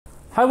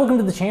Hi, welcome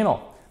to the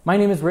channel. My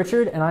name is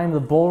Richard and I am the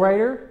Bull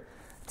Rider.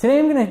 Today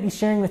I'm going to be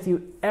sharing with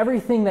you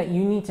everything that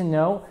you need to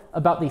know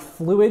about the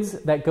fluids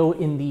that go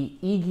in the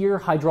e-gear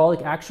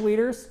hydraulic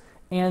actuators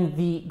and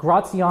the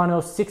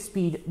Graziano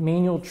 6-speed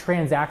manual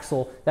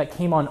transaxle that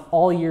came on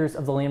all years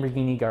of the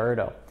Lamborghini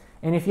Gallardo.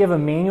 And if you have a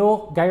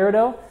manual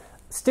Gallardo,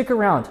 stick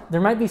around.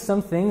 There might be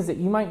some things that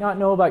you might not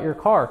know about your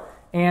car,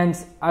 and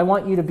I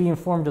want you to be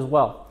informed as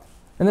well.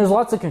 And there's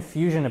lots of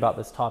confusion about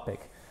this topic.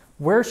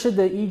 Where should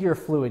the e-gear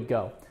fluid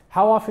go?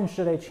 How often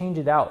should I change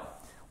it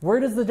out? Where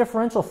does the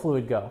differential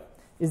fluid go?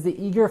 Is the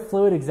e-gear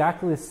fluid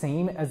exactly the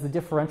same as the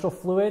differential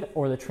fluid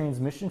or the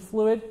transmission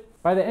fluid?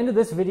 By the end of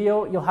this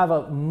video, you'll have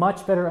a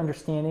much better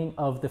understanding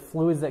of the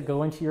fluids that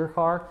go into your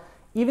car,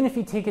 even if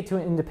you take it to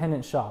an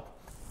independent shop.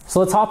 So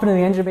let's hop into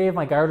the engine bay of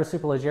my Gallardo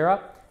Superleggera,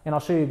 and I'll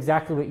show you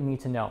exactly what you need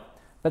to know.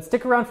 But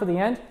stick around for the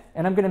end,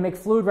 and I'm going to make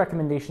fluid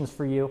recommendations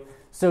for you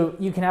so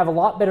you can have a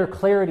lot better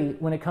clarity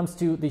when it comes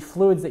to the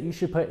fluids that you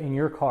should put in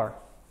your car.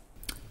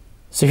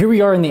 So here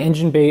we are in the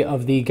engine bay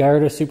of the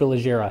Gallardo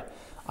Superleggera.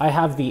 I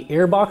have the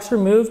air box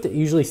removed. It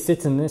usually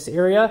sits in this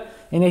area.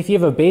 And if you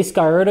have a base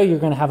Gallardo, you're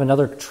going to have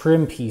another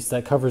trim piece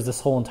that covers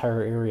this whole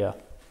entire area.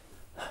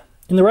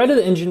 In the right of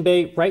the engine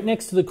bay, right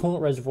next to the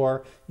coolant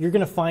reservoir, you're going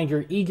to find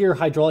your e-gear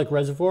hydraulic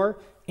reservoir.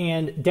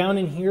 And down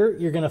in here,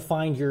 you're going to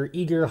find your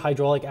e-gear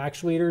hydraulic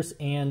actuators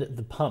and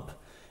the pump.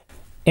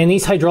 And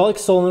these hydraulic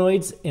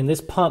solenoids and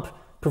this pump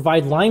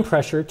provide line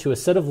pressure to a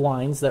set of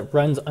lines that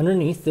runs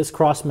underneath this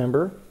cross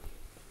member,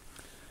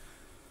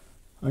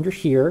 under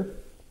here,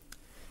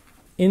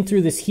 in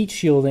through this heat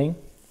shielding,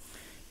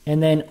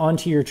 and then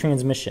onto your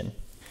transmission.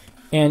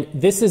 And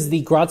this is the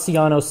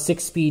Graziano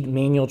 6-speed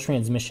manual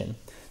transmission.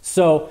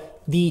 So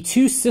the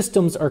two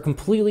systems are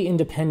completely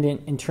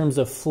independent in terms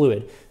of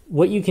fluid.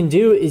 What you can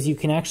do is you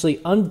can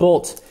actually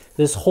unbolt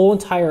this whole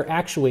entire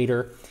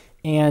actuator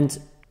and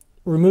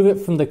remove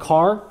it from the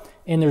car,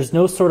 and there's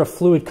no sort of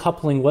fluid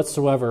coupling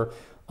whatsoever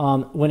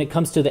when it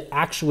comes to the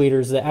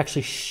actuators that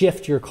actually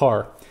shift your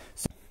car.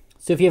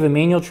 So if you have a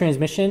manual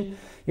transmission,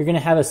 you're going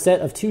to have a set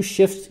of two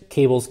shift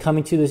cables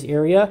coming to this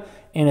area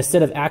and a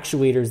set of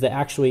actuators that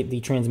actuate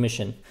the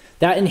transmission.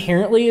 That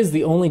inherently is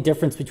the only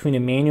difference between a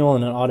manual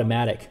and an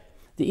automatic.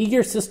 The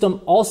e-gear system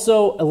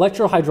also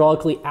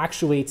electrohydraulically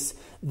actuates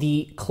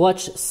the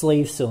clutch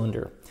slave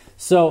cylinder.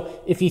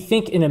 So if you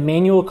think in a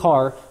manual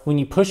car, when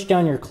you push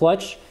down your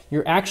clutch,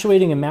 you're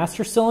actuating a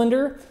master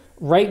cylinder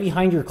right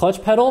behind your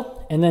clutch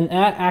pedal, and then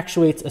that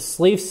actuates a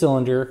slave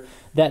cylinder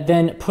that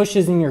then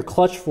pushes in your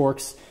clutch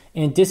forks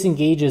and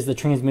disengages the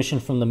transmission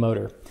from the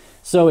motor.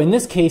 So in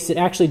this case, it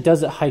actually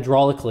does it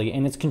hydraulically,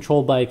 and it's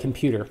controlled by a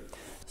computer.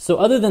 So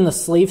other than the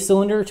slave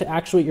cylinder to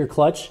actuate your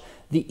clutch,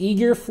 the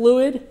e-gear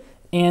fluid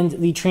and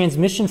the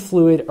transmission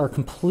fluid are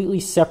completely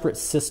separate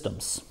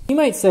systems. You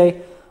might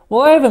say,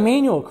 well, I have a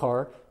manual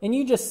car, and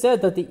you just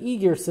said that the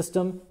e-gear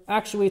system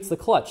actuates the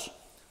clutch.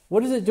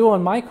 What does it do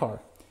on my car?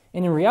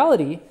 And in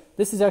reality,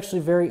 this is actually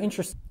very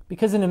interesting,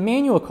 because in a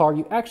manual car,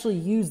 you actually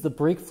use the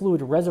brake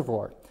fluid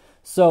reservoir.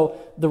 So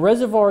the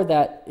reservoir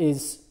that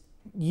is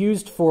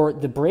used for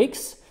the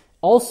brakes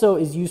also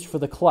is used for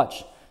the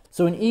clutch.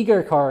 So an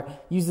e-gear car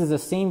uses the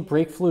same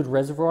brake fluid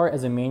reservoir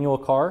as a manual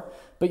car,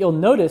 but you'll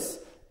notice,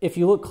 if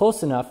you look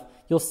close enough,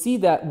 you'll see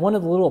that one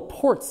of the little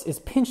ports is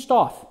pinched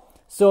off.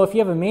 So if you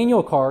have a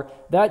manual car,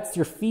 that's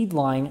your feed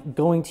line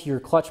going to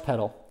your clutch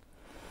pedal.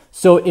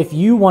 So if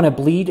you want to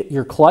bleed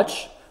your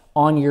clutch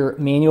on your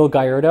manual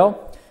Gallardo,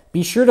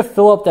 be sure to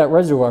fill up that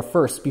reservoir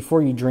first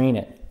before you drain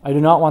it. I do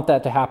not want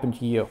that to happen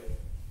to you.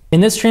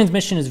 And this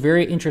transmission is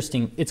very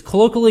interesting. It's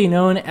colloquially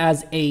known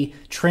as a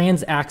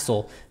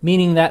transaxle,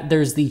 meaning that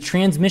there's the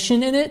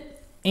transmission in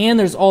it and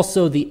there's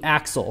also the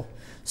axle.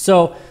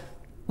 So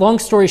long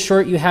story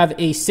short, you have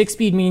a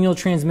 6-speed manual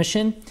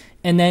transmission,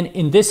 and then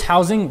in this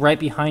housing right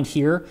behind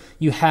here,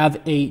 you have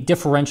a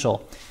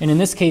differential. And in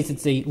this case,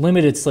 it's a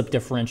limited slip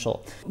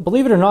differential.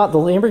 Believe it or not, the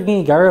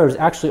Lamborghini Gallardo is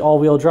actually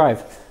all-wheel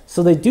drive.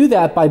 So they do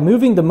that by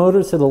moving the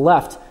motor to the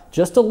left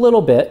just a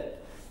little bit,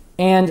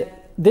 and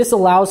this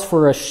allows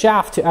for a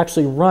shaft to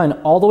actually run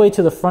all the way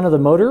to the front of the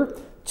motor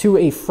to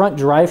a front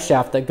drive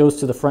shaft that goes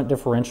to the front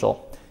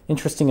differential.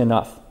 Interesting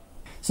enough.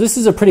 So this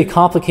is a pretty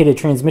complicated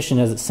transmission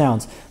as it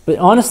sounds, but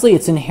honestly,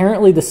 it's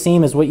inherently the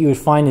same as what you would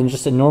find in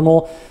just a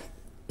normal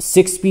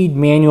 6-speed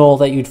manual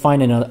that you'd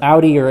find in an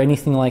Audi or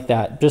anything like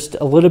that, just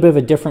a little bit of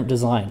a different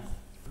design.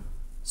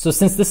 So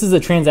since this is a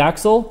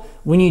transaxle,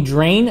 when you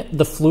drain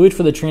the fluid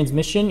for the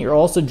transmission, you're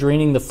also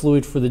draining the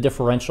fluid for the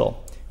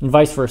differential, and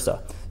vice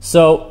versa.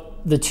 So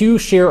the two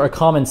share a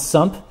common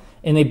sump,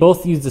 and they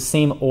both use the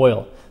same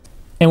oil.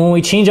 And when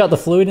we change out the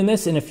fluid in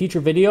this in a future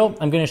video,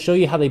 I'm going to show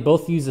you how they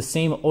both use the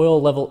same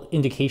oil level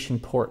indication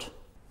port.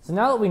 So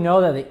now that we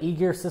know that the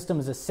e-gear system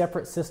is a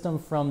separate system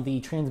from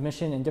the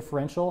transmission and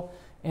differential,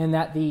 and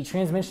that the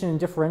transmission and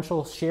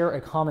differential share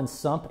a common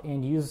sump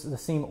and use the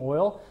same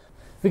oil,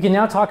 we can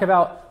now talk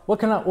about what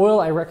kind of oil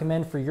I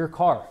recommend for your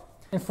car.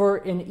 And for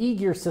an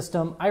e-gear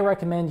system, I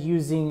recommend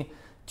using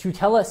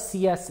Tutela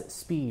CS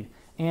Speed.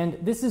 And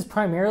this is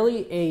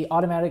primarily a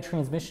automatic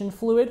transmission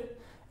fluid,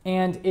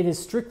 and it is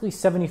strictly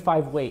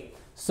 75 weight.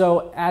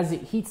 So as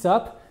it heats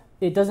up,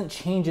 it doesn't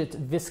change its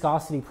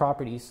viscosity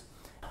properties.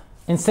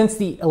 And since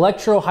the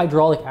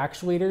electro-hydraulic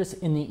actuators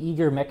in the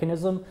e-gear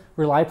mechanism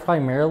rely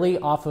primarily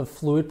off of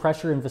fluid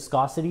pressure and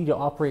viscosity to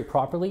operate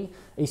properly,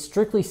 a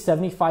strictly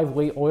 75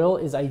 weight oil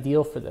is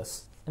ideal for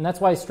this. And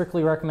that's why I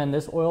strictly recommend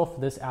this oil for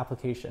this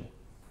application.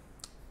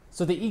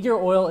 So the e-gear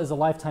oil is a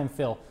lifetime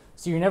fill.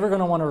 So you're never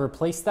going to want to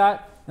replace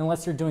that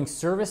unless you're doing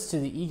service to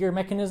the e-gear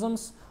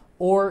mechanisms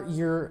or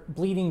you're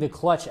bleeding the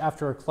clutch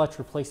after a clutch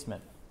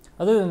replacement.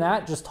 Other than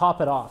that, just top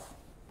it off.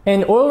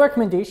 And oil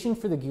recommendation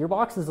for the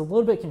gearbox is a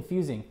little bit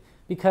confusing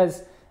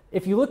because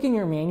if you look in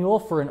your manual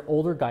for an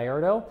older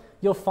Gallardo,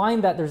 you'll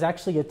find that there's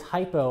actually a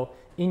typo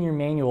in your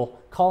manual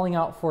calling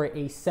out for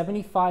a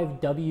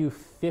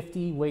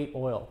 75W50 weight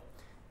oil.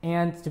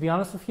 And to be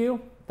honest with you,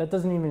 that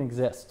doesn't even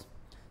exist.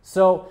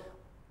 So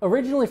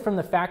originally from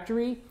the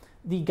factory,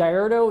 the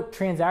Gallardo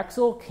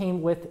transaxle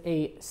came with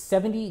a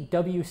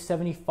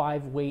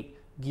 70W75 weight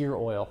gear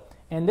oil.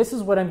 And this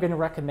is what I'm going to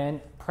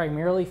recommend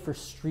primarily for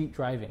street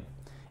driving.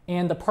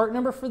 And the part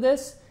number for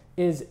this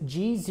is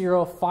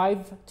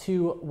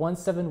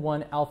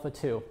G052171 Alpha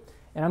 2.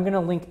 And I'm going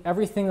to link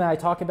everything that I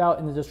talk about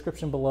in the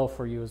description below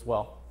for you as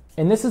well.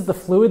 And this is the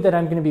fluid that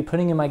I'm going to be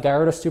putting in my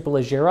Gallardo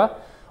Superleggera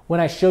when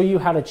I show you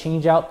how to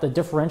change out the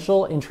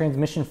differential and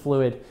transmission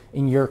fluid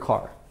in your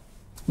car.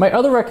 My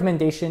other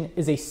recommendation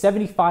is a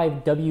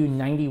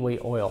 75W90 weight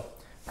oil.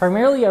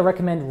 Primarily I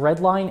recommend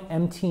Redline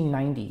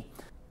MT90.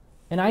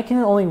 And I can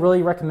only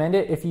really recommend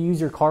it if you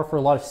use your car for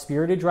a lot of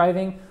spirited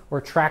driving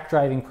or track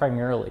driving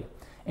primarily.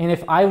 And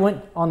if I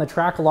went on the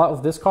track a lot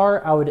with this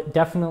car, I would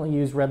definitely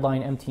use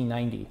Redline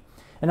MT90.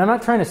 And I'm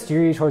not trying to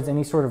steer you towards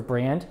any sort of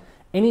brand.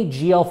 Any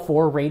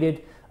GL4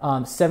 rated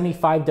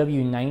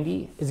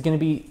 75W90 is going to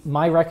be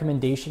my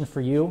recommendation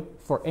for you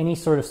for any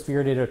sort of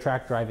spirited or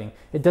track driving.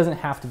 It doesn't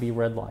have to be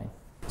Redline.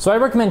 So I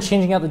recommend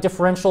changing out the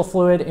differential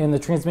fluid and the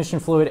transmission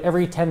fluid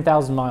every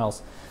 10,000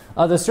 miles.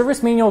 The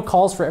service manual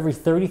calls for every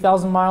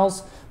 30,000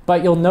 miles,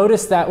 but you'll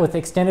notice that with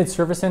extended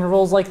service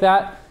intervals like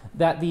that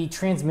the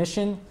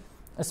transmission,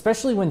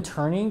 especially when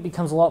turning,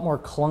 becomes a lot more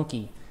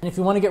clunky. And if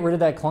you want to get rid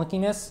of that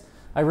clunkiness,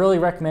 I really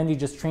recommend you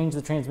just change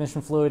the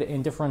transmission fluid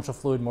and differential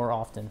fluid more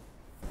often.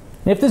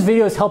 And if this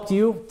video has helped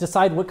you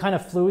decide what kind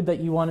of fluid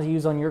that you want to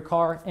use on your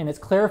car and it's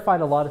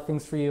clarified a lot of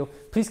things for you,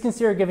 please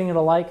consider giving it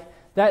a like.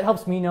 That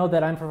helps me know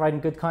that I'm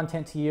providing good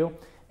content to you.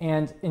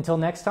 And until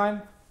next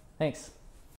time, thanks.